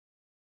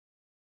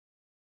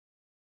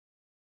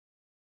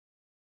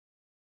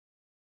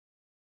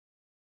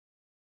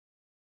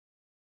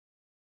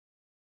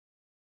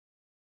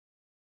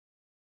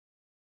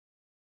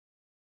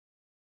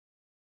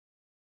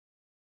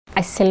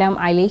Assalamu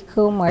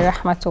alaikum wa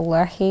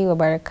rahmatullahi wa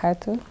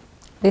barakatuh.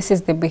 This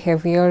is the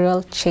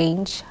Behavioral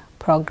Change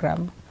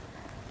Program.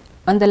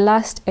 On the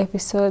last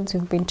episodes,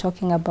 we've been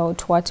talking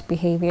about what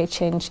behavior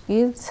change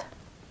is,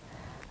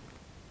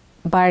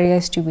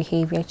 barriers to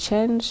behavior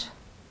change,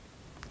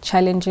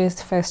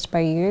 challenges faced by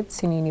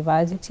youths in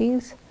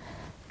universities,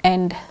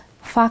 and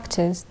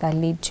factors that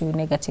lead to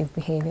negative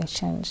behavior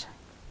change.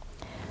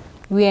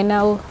 We are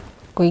now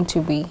going to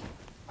be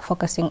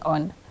focusing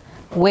on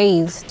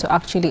ways to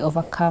actually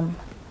overcome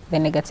the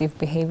negative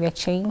behavior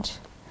change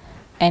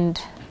and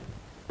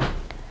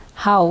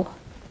how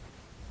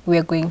we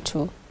are going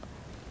to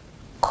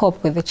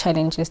cope with the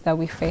challenges that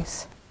we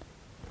face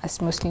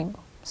as Muslims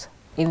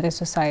in the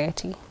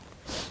society.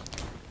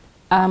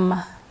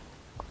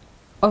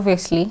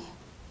 Obviously,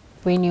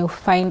 when you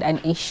find an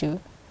issue,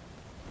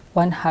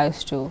 one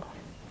has to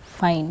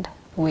find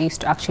ways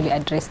to actually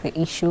address the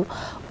issue,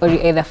 or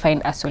you either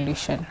find a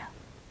solution.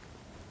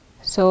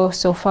 So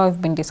far we've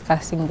been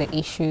discussing the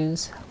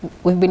issues.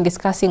 We've been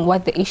discussing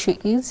what the issue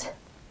is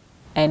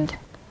and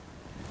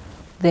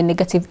the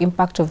negative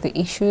impact of the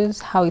issues,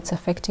 how it's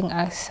affecting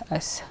us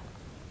as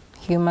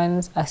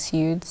humans, as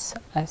youths,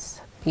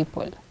 as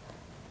people.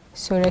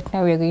 So right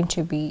now we're going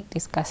to be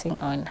discussing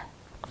on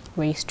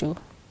ways to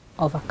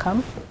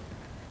overcome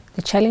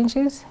the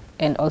challenges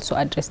and also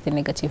address the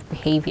negative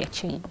behavior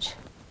change,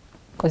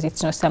 because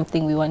it's not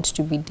something we want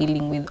to be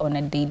dealing with on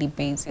a daily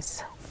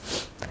basis.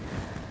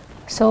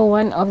 So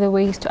one of the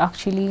ways to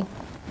actually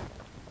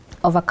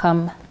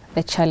overcome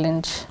the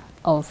challenge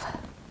of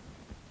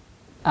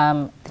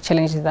the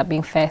challenges that are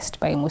being faced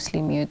by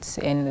Muslim youths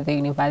in the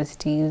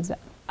universities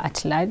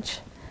at large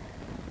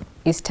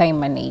is time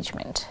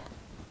management.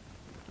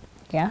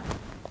 Yeah.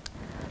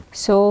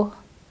 So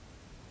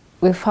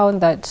we found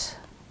that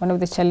one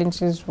of the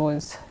challenges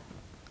was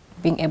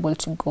being able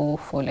to go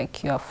for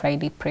like your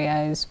Friday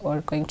prayers or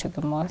going to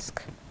the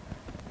mosque,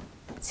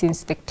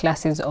 since the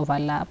classes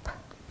overlap.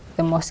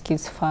 The mosque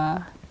is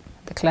far,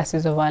 the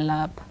classes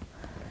overlap,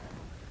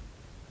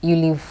 you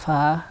live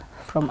far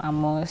from a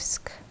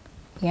mosque,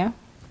 yeah?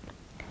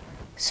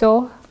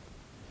 So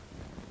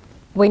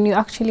when you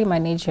actually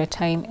manage your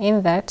time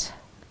in that,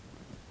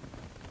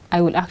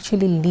 I will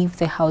actually leave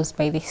the house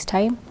by this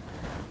time,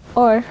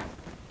 or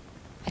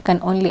I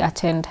can only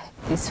attend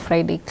this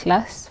Friday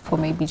class for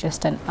maybe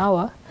just an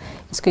hour.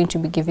 It's going to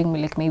be giving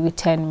me like maybe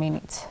 10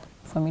 minutes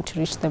for me to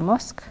reach the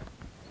mosque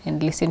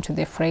and listen to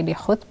the Friday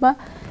khutbah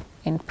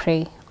and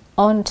pray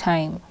on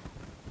time.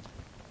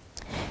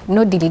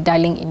 No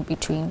dilly-dallying in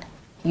between.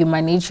 You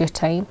manage your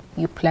time,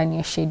 you plan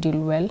your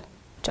schedule well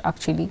to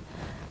actually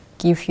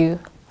give you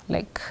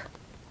like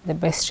the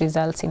best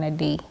results in a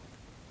day.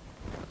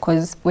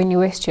 Because when you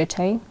waste your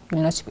time,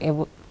 you'll not be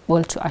able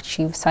to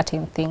achieve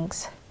certain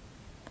things.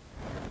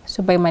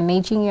 So by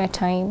managing your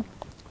time,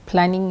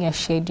 planning your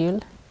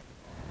schedule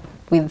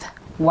with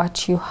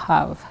what you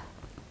have,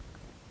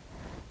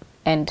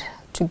 and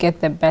to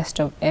get the best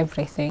of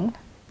everything,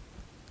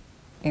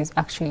 is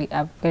actually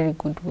a very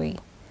good way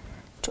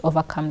to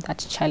overcome that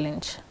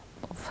challenge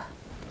of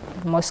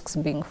mosques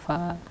being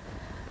far,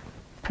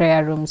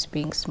 prayer rooms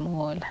being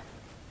small,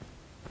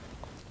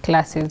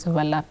 classes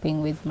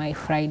overlapping with my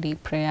Friday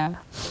prayer.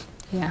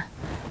 Yeah.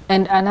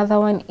 And another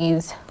one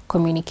is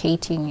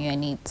communicating your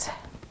needs.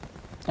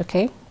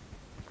 Okay?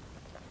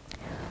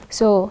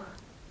 So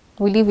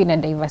we live in a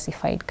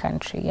diversified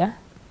country, yeah?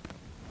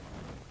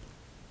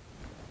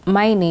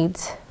 My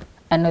needs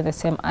are not the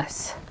same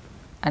as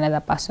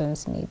another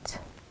person's needs.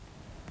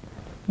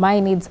 My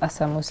needs as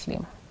a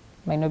Muslim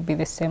might not be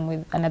the same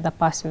with another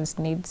person's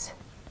needs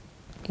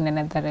in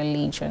another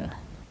religion.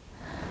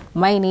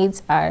 My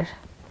needs are,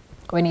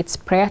 when it's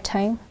prayer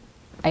time,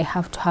 I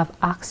have to have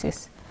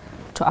access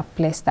to a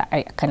place that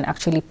I can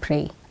actually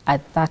pray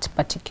at that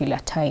particular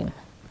time.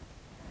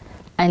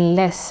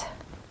 Unless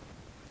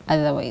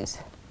otherwise,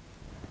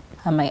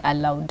 am I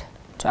allowed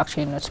to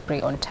actually not pray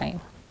on time?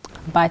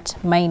 But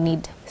my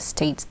need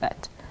states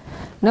that.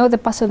 Now, the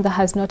person that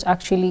has not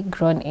actually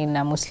grown in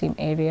a Muslim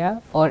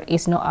area or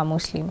is not a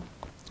Muslim,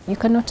 you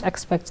cannot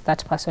expect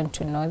that person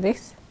to know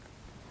this.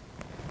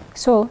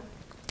 So,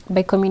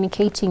 by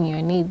communicating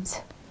your needs,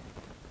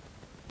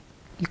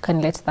 you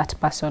can let that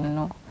person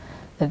know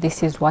that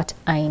this is what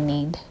I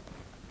need.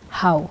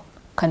 How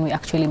can we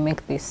actually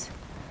make this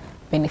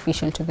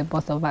beneficial to the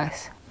both of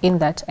us? In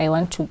that, I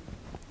want to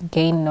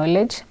gain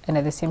knowledge, and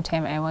at the same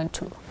time, I want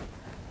to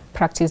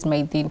practice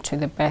my deen to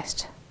the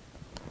best.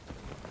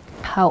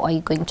 How are you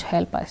going to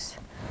help us?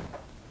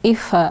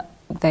 If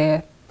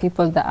the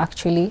people that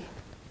actually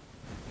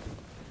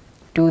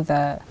do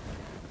the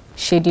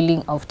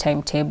scheduling of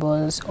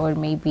timetables, or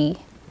maybe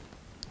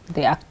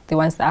the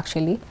ones that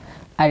actually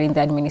are in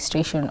the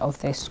administration of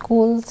the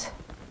schools,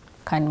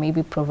 can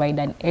maybe provide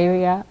an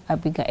area, a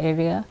bigger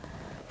area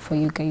for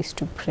you guys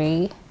to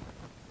pray,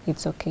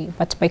 it's okay.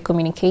 But by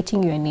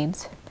communicating your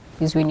needs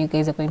is when you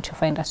guys are going to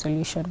find a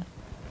solution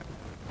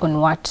on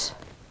what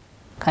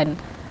can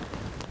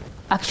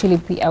actually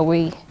be a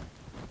way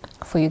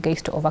for you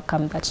guys to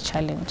overcome that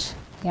challenge.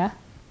 Yeah,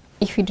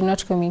 if you do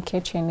not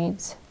communicate your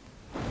needs,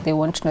 they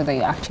won't know that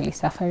you're actually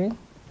suffering.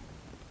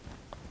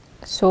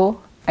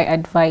 So I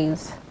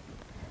advise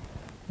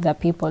the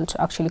people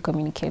to actually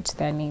communicate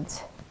their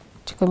needs,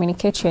 to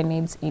communicate your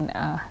needs in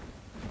a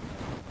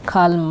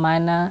calm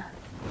manner,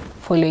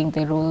 following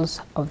the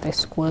rules of the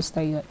schools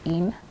that you're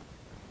in.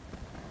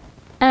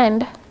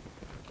 And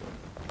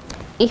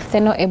if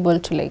they're not able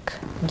to like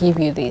give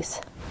you this,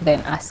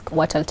 then ask,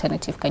 what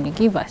alternative can you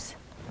give us?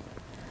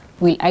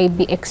 Will I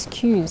be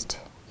excused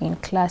in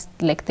class?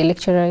 Like, the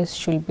lecturers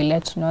should be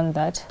let know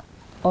that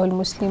all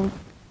Muslim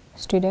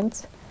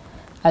students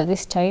at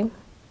this time,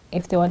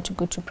 if they want to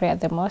go to pray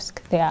at the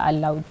mosque, they are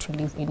allowed to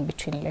live in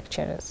between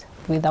lecturers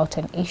without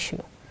an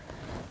issue.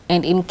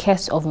 And in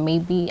case of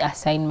maybe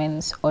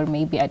assignments or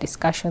maybe a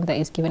discussion that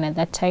is given at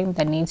that time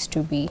that needs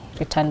to be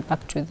returned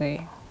back to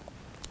the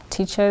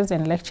teachers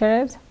and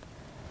lecturers,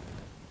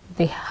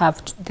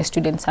 the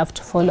students have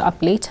to follow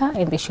up later,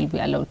 and they should be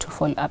allowed to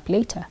follow up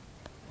later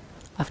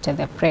after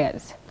their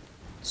prayers.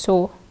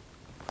 So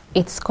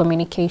it's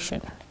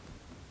communication.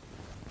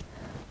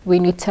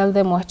 When you tell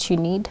them what you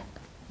need,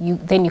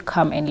 then you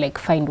come and like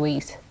find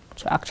ways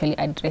to actually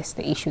address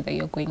the issue that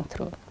you're going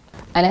through.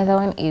 Another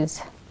one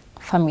is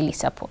family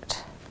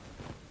support.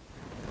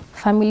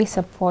 Family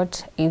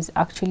support is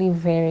actually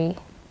very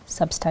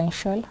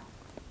substantial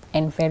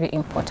and very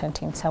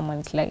important in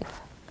someone's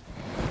life,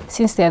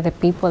 since they are the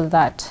people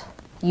that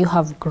you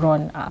have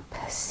grown up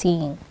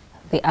seeing.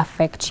 They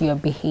affect your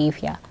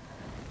behavior.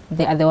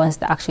 They are the ones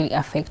that actually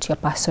affect your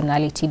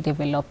personality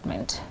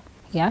development.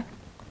 Yeah,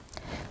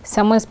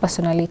 someone's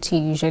personality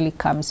usually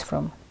comes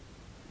from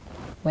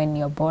when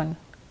you're born,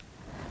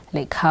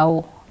 like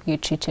how you're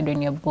treated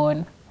when you're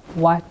born.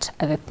 What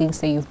are the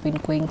things that you've been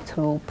going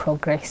through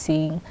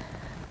progressing?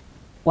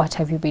 What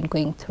have you been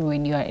going through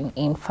when you are an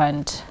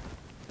infant?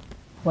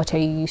 What are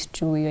you used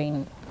to when you're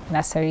in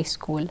nursery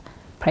school,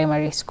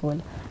 primary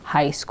school,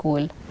 high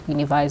school,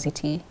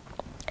 university?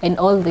 And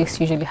all this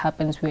usually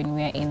happens when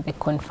we are in the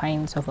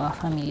confines of our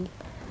family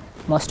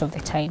most of the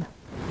time.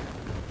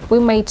 We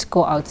might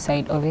go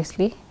outside,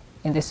 obviously,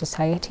 in the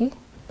society,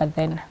 but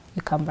then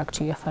you come back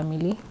to your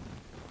family.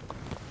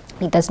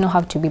 It does not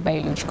have to be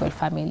biological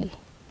family,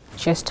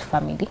 just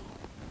family.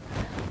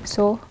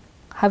 So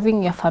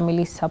having your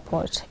family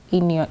support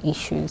in your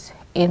issues,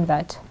 in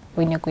that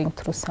when you're going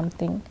through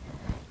something,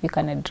 you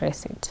can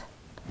address it.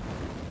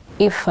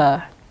 If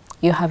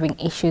you're having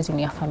issues in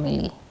your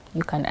family,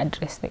 you can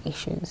address the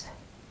issues.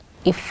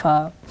 If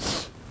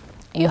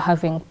you're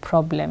having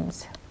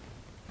problems,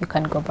 you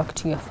can go back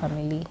to your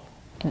family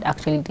and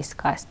actually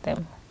discuss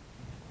them.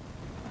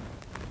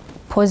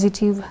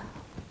 Positive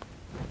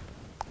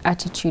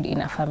attitude in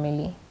a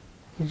family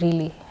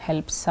really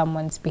helps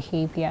someone's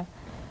behavior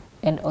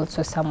and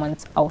also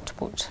someone's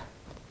output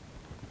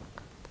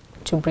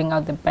to bring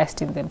out the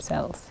best in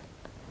themselves.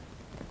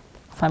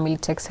 Family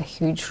takes a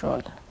huge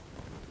role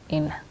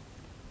in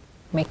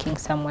making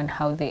someone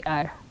how they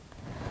are.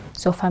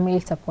 So family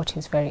support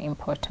is very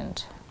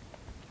important.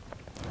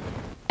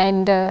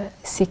 And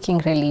seeking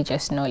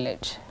religious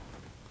knowledge.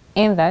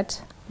 In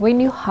that, when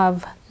you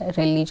have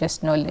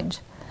religious knowledge,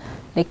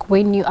 like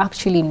when you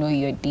actually know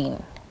your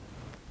deen,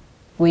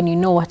 when you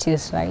know what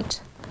is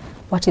right,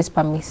 what is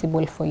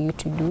permissible for you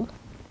to do,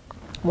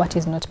 what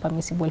is not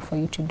permissible for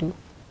you to do,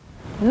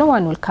 no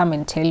one will come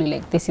and tell you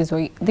like this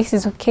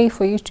is okay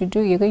for you to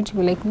do. You're going to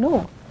be like,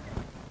 no,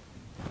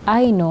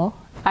 I know,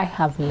 I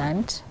have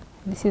learned,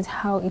 this is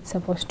how it's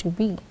supposed to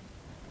be.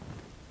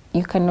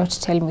 You cannot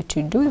tell me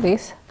to do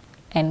this,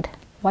 and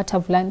what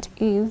I've learned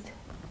is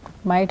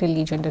my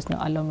religion does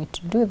not allow me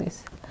to do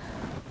this.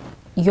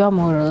 Your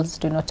morals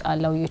do not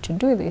allow you to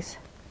do this.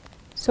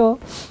 So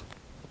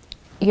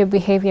your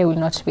behavior will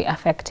not be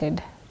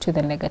affected to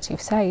the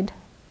negative side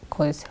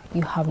because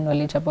you have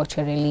knowledge about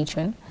your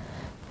religion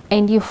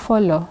and you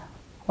follow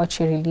what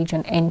your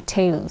religion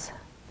entails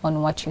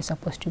on what you're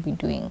supposed to be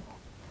doing.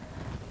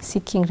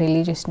 Seeking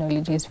religious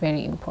knowledge is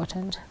very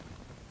important.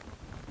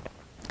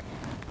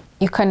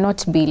 You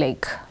cannot be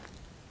like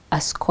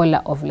a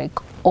scholar of like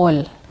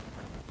all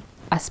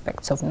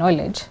aspects of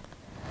knowledge,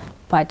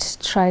 but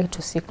try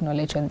to seek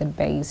knowledge on the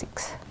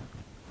basics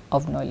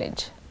of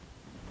knowledge,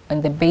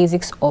 on the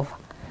basics of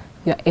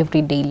your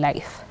everyday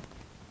life,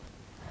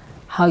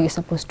 how you're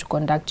supposed to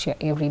conduct your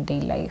everyday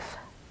life,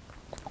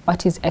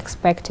 what is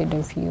expected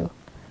of you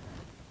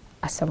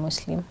as a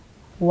Muslim,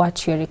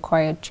 what you're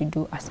required to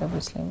do as a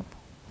Muslim.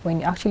 When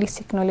you actually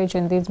seek knowledge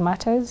on these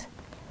matters,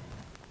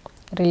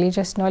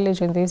 religious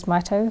knowledge on these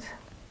matters,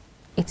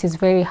 it is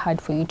very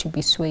hard for you to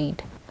be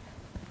swayed.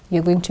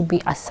 You're going to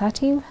be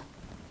assertive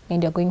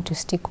and you're going to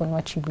stick on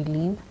what you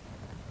believe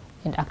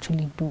and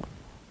actually do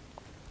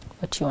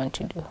what you want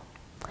to do.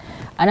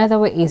 Another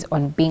way is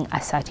on being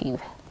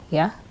assertive.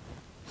 Yeah,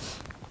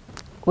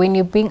 when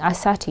you're being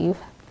assertive,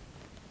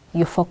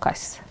 you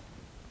focus.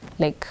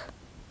 Like,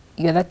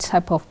 you're that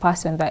type of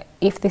person that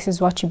if this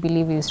is what you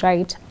believe is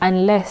right,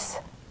 unless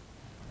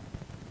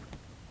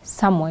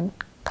someone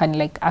can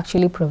like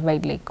actually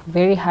provide like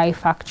very high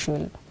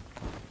factual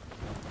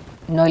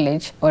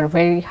knowledge or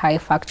very high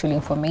factual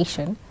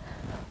information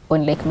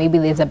on like maybe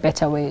there's a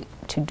better way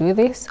to do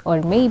this,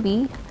 or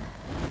maybe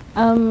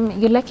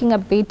you're lacking a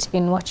bit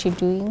in what you're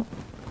doing.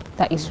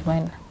 That is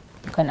when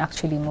you can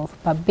actually move.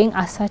 But being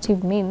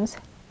assertive means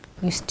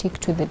you stick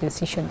to the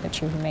decision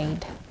that you've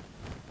made.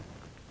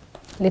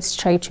 Let's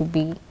try to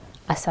be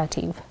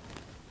assertive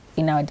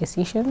in our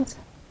decisions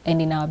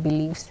and in our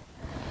beliefs,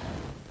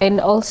 and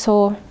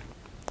also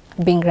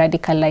being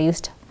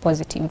radicalized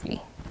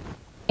positively,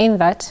 in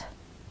that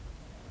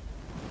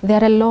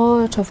there are a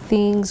lot of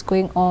things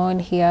going on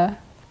here,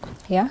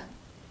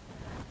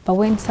 but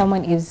when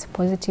someone is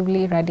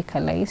positively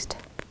radicalized,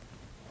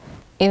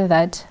 in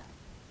that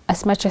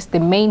as much as the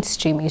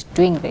mainstream is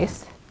doing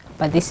this,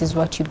 but this is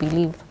what you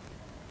believe,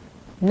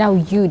 now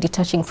you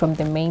detaching from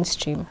the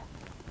mainstream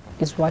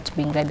is what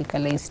being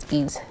radicalized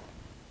is.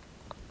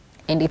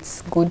 And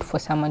it's good for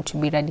someone to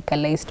be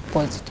radicalized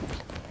positively.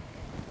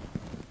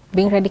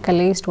 Being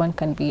radicalized, one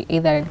can be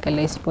either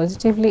radicalized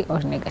positively or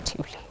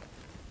negatively.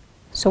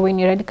 So when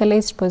you're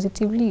radicalized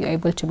positively, you're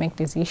able to make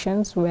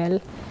decisions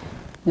well,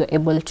 you're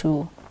able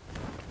to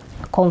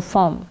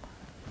conform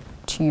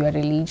to your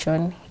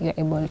religion, you're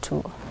able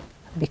to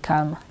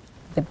become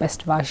the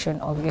best version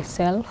of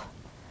yourself.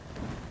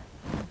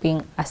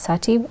 Being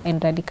assertive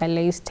and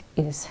radicalized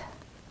is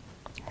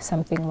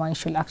something one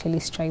should actually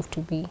strive to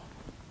be.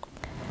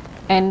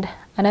 And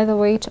another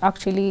way to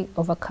actually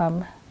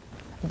overcome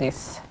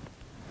this,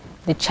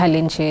 the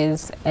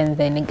challenges and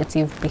the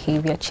negative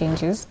behavior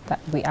changes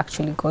that we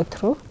actually go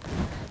through,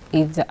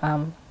 is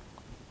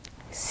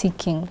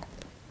seeking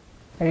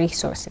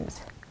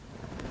resources.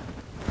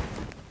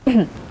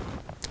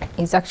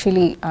 It's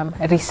actually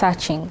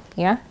researching,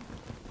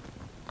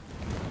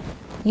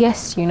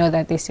 Yes, you know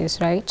that this is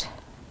right.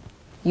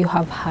 You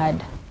have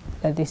heard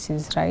that this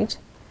is right.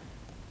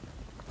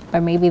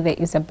 But maybe there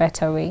is a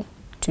better way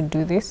to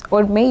do this.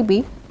 Or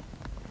maybe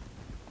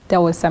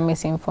there was some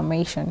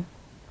misinformation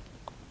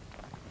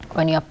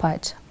on your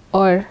part,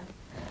 or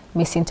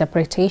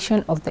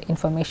misinterpretation of the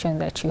information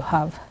that you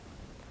have.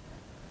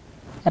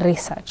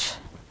 Research.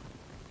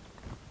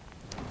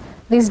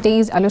 These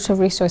days, a lot of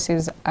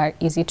resources are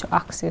easy to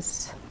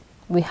access.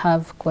 We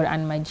have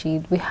Quran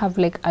Majid, we have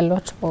like a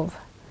lot of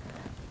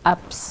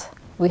apps,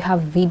 we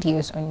have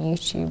videos on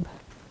YouTube,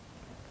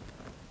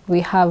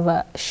 we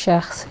have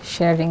sheikhs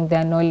sharing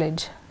their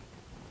knowledge.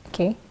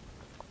 Okay,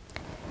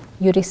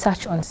 you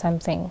research on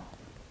something.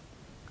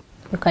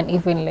 You can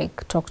even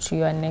like talk to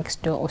your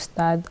next door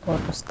ustad or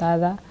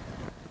ustada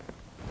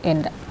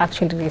and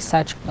actually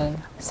research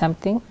on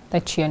something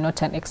that you're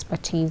not an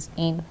expertise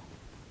in.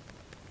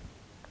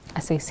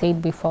 As I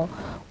said before,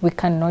 we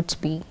cannot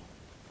be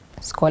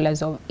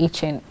scholars of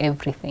each and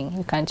everything.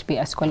 You can't be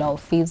a scholar of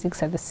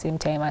physics at the same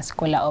time a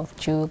scholar of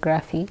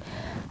geography,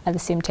 at the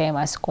same time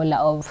a scholar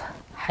of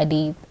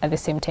hadith, at the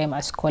same time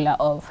a scholar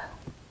of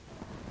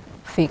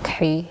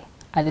fiqh,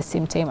 at the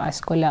same time a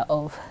scholar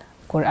of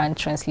Quran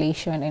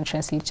translation and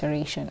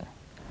transliteration.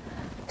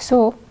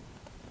 So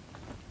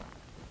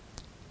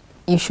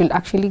you should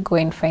actually go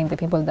and find the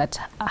people that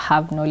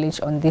have knowledge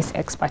on this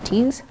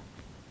expertise,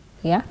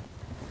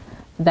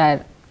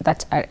 that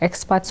are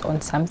experts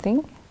on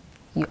something.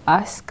 You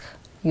ask,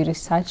 you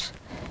research,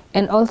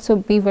 and also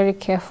be very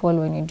careful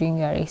when you're doing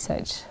your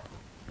research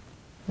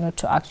not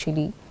to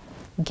actually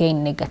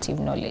gain negative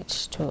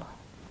knowledge too.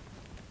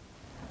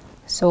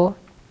 So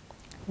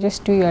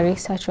just do your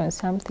research on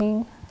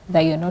something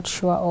that you're not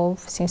sure of,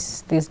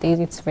 since these days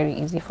it's very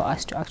easy for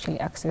us to actually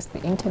access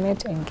the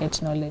internet and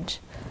get knowledge,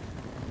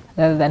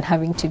 rather than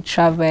having to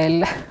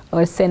travel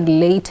or send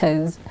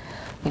letters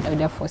in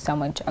order for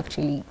someone to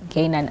actually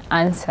gain an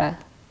answer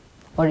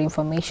or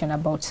information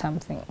about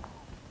something.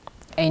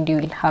 And you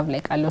will have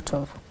like a lot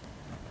of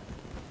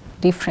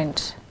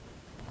different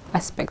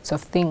aspects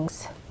of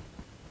things,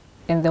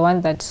 and the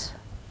one that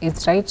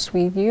is right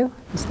with you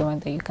is the one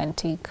that you can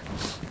take.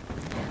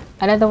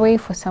 Another way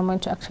for someone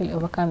to actually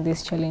overcome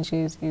these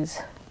challenges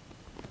is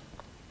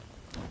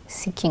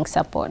seeking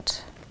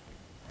support.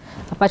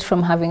 Apart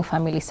from having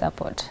family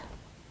support,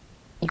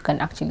 you can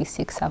actually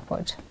seek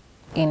support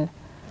in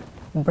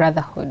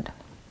brotherhood.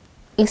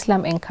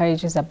 Islam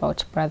encourages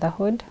about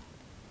brotherhood.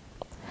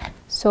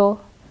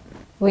 So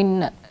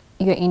when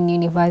you're in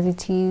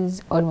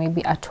universities or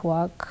maybe at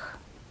work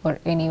or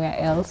anywhere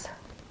else,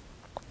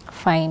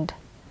 find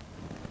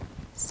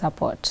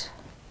support.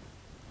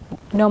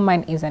 No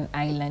man is an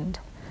island,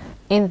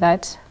 in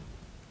that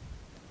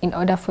in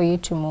order for you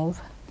to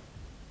move,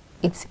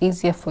 it's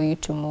easier for you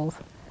to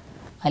move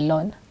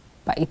alone,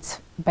 but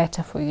it's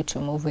better for you to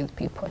move with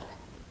people.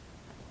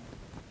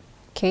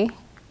 Okay,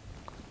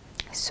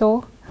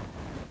 so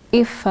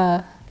if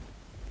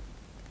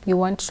you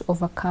want to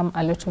overcome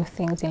a lot of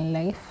things in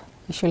life,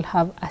 you should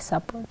have a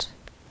support,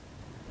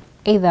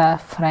 either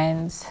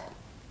friends,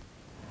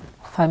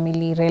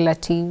 family,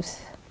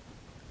 relatives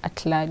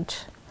at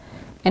large.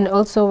 And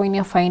also when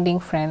you're finding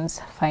friends,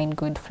 find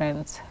good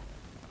friends.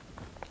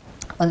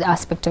 On the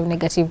aspect of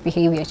negative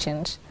behavior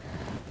change,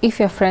 if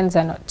your friends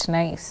are not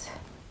nice,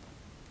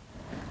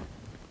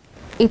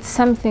 it's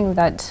something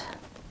that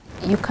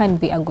you can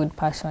be a good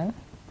person.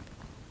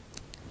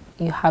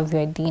 You have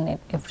your deen and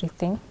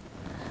everything,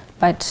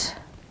 but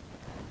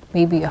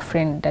maybe your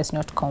friend does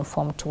not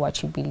conform to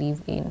what you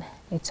believe in.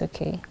 It's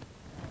okay.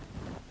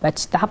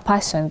 But that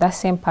person, that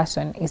same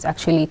person, is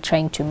actually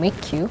trying to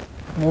make you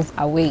move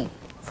away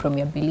from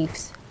your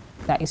beliefs.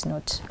 That is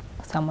not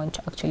someone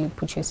to actually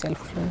put yourself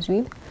close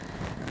with.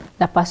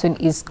 That person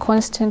is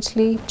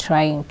constantly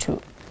trying to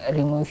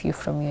remove you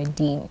from your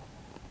deen.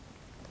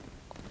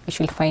 You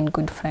should find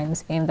good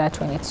friends in that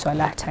when it's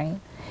Salah time.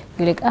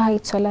 You're like,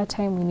 it's Salah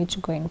time, we need to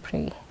go and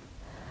pray.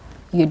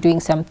 You're doing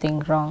something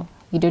wrong.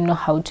 You don't know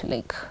how to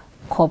like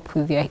cope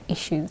with your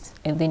issues,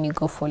 and then you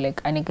go for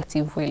like a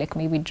negative way, like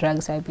maybe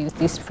drugs abuse.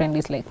 This friend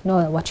is like,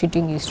 no, what you're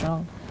doing is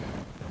wrong.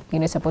 You're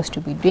not supposed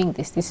to be doing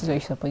this. This is what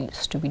you're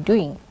supposed to be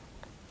doing.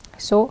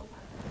 So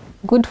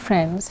good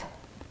friends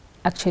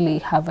actually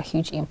have a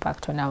huge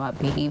impact on our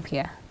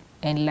behavior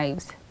and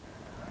lives.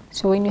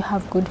 So when you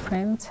have good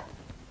friends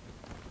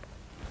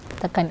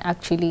that can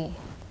actually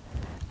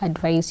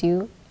advise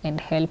you and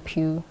help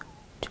you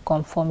to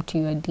conform to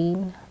your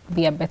deen,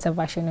 be a better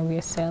version of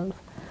yourself,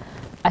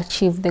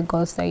 achieve the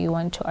goals that you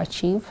want to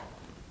achieve,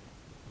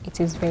 it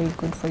is very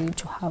good for you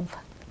to have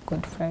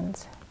good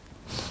friends.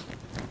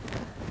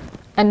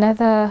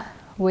 Another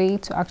way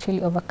to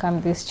actually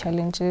overcome these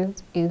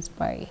challenges is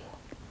by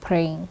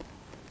praying.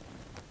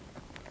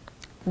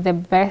 The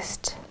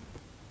best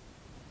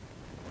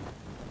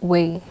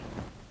way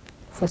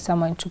for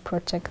someone to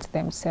protect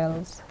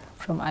themselves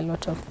from a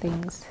lot of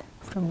things,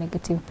 from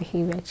negative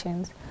behavior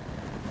change.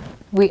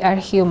 We are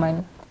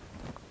human.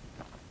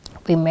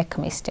 We make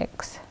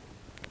mistakes.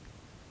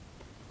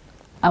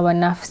 Our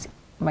nerves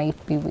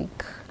might be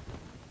weak.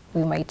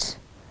 We might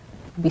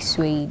be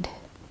swayed.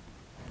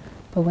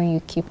 But when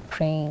you keep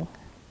praying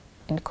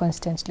and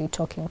constantly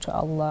talking to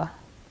Allah,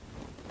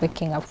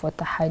 waking up for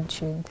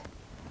tahajjud,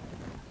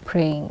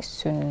 praying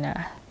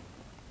sunnah,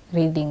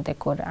 reading the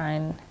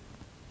Quran,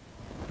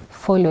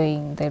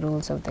 following the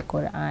rules of the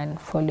Quran,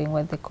 following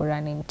what the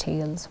Quran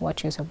entails,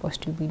 what you're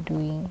supposed to be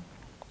doing,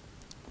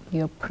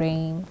 you're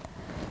praying,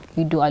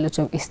 you do a lot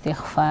of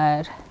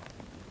istighfar,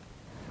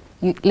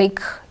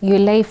 your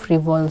life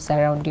revolves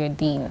around your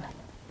deen.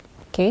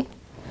 Okay,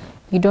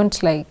 you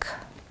don't like,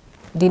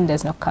 deen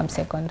does not come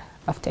second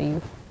after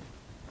you,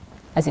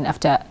 as in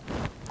after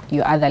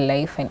your other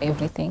life and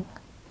everything.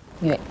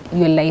 Your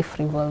life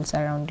revolves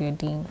around your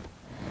deen,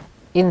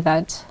 in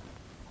that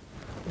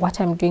what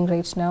I'm doing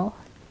right now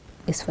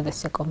is for the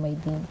sake of my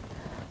deen.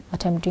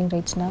 What I'm doing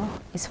right now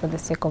is for the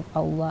sake of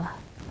Allah.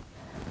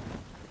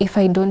 If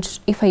I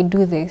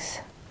do this,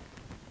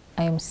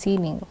 I am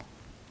sinning.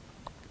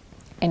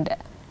 And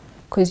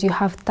because you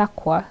have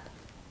taqwa,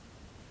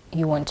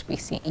 you won't be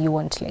sin. You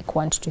won't like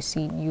want to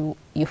sin.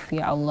 You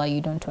fear Allah.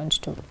 You don't want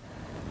to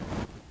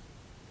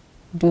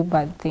do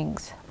bad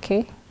things.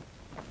 Okay.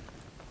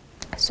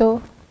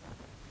 So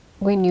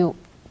when you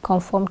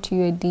conform to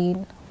your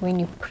deen, when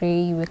you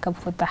pray, you wake up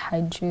for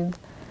tahajjud,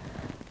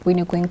 when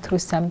you're going through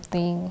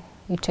something,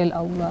 you tell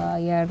Allah,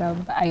 Ya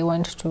Rab, I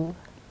want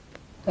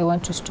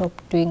to stop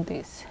doing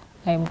this.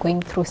 I am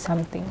going through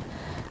something.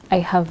 I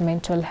have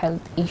mental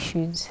health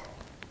issues.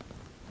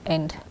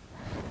 And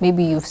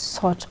maybe you've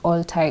sought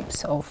all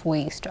types of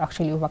ways to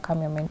actually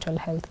overcome your mental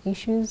health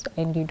issues,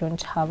 and you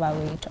don't have a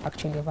way to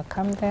actually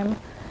overcome them.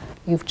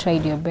 You've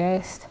tried your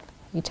best.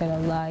 You tell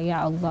Allah,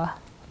 Ya Allah,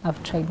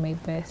 I've tried my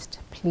best.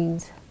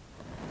 Please,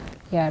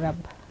 Ya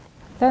Rab.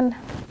 Then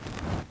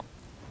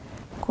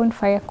kun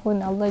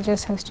fayakun, Allah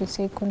just has to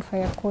say kun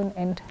fayakun,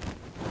 and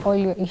all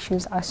your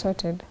issues are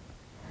sorted.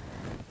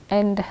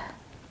 And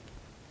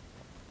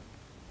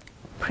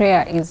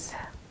prayer is,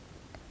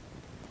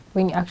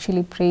 when you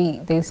actually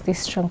pray, there's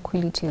this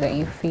tranquility that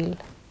you feel.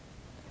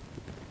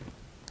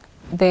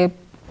 The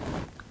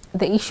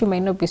issue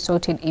may not be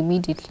sorted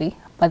immediately,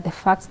 but the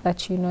fact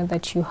that you know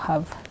that you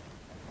have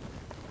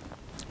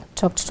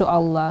talked to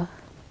Allah,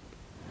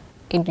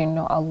 and you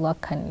know Allah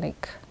can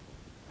like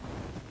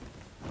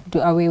do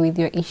away with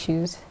your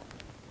issues,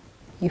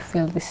 you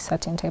feel this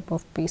certain type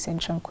of peace and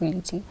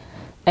tranquility.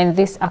 And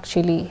this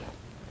actually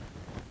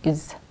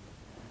is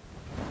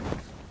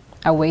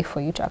a way for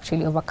you to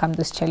actually overcome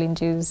those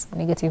challenges,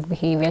 negative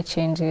behavior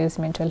changes,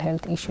 mental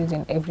health issues,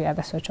 and every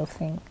other sort of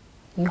thing.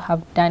 You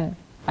have done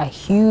a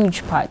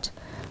huge part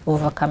of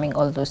overcoming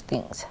all those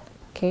things.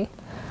 Okay.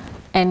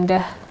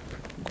 And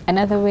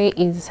another way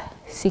is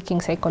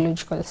seeking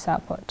psychological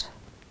support.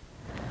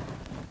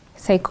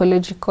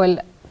 Psychological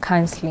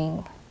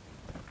counseling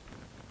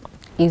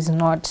is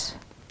not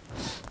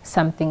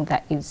something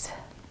that is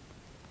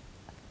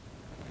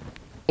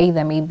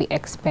either maybe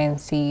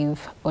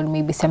expensive or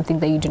maybe something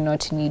that you do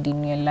not need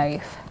in your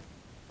life.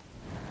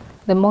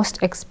 The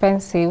most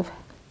expensive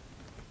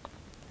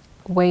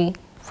way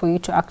for you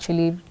to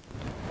actually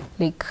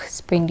like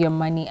spend your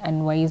money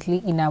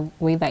unwisely in a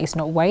way that is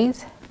not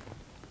wise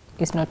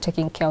is not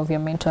taking care of your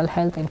mental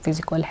health and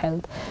physical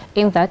health,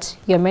 in that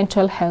your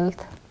mental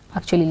health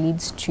actually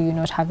leads to you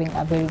not having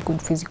a very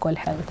good physical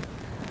health.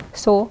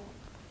 So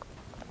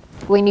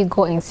when you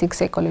go and seek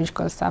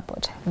psychological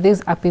support,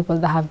 these are people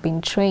that have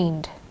been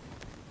trained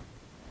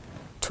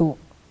to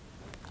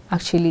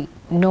actually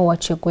know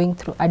what you're going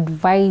through,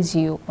 advise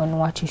you on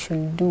what you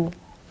should do.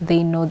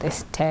 They know the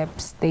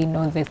steps, they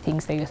know the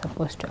things that you're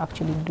supposed to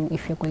actually do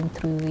if you're going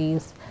through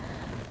these.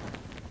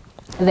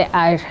 There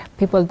are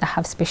people that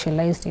have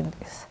specialized in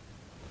this.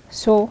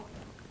 So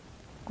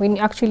when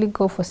you actually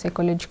go for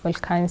psychological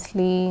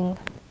counseling,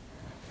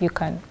 you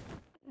can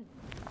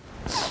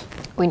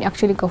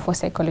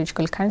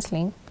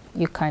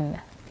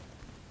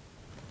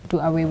do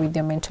away with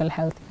your mental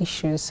health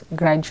issues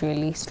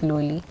gradually,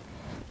 slowly.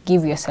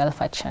 Give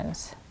yourself a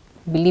chance.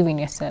 Believe in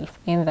yourself,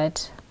 in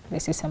that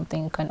this is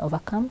something you can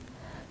overcome.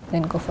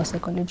 Then go for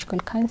psychological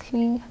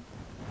counseling.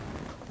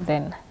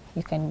 Then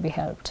you can be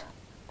helped.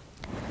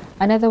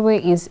 Another way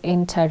is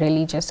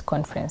inter-religious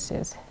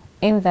conferences,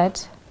 in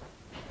that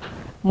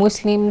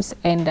Muslims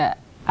and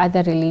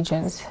other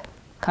religions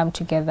come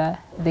together,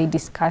 they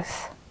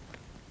discuss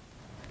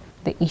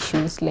the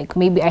issues. Like,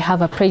 maybe I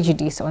have a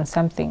prejudice on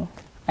something.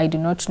 I do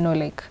not know,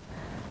 like,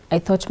 I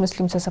thought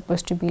Muslims are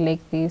supposed to be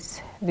like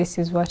this. This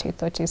is what I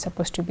thought is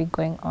supposed to be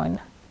going on.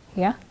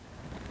 Yeah?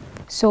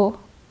 So,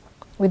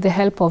 with the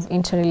help of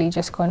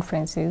interreligious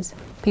conferences,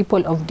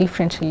 people of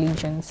different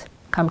religions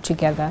come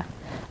together,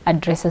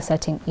 address a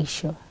certain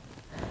issue,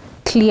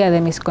 clear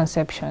the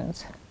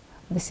misconceptions.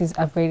 This is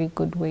a very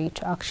good way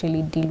to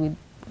actually deal with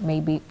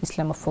maybe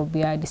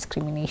Islamophobia,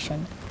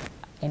 discrimination,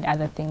 and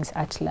other things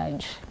at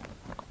large.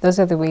 Those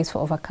are the ways for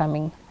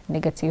overcoming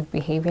negative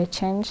behavior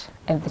change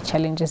and the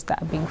challenges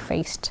that are being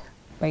faced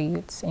by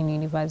youths in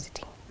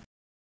university.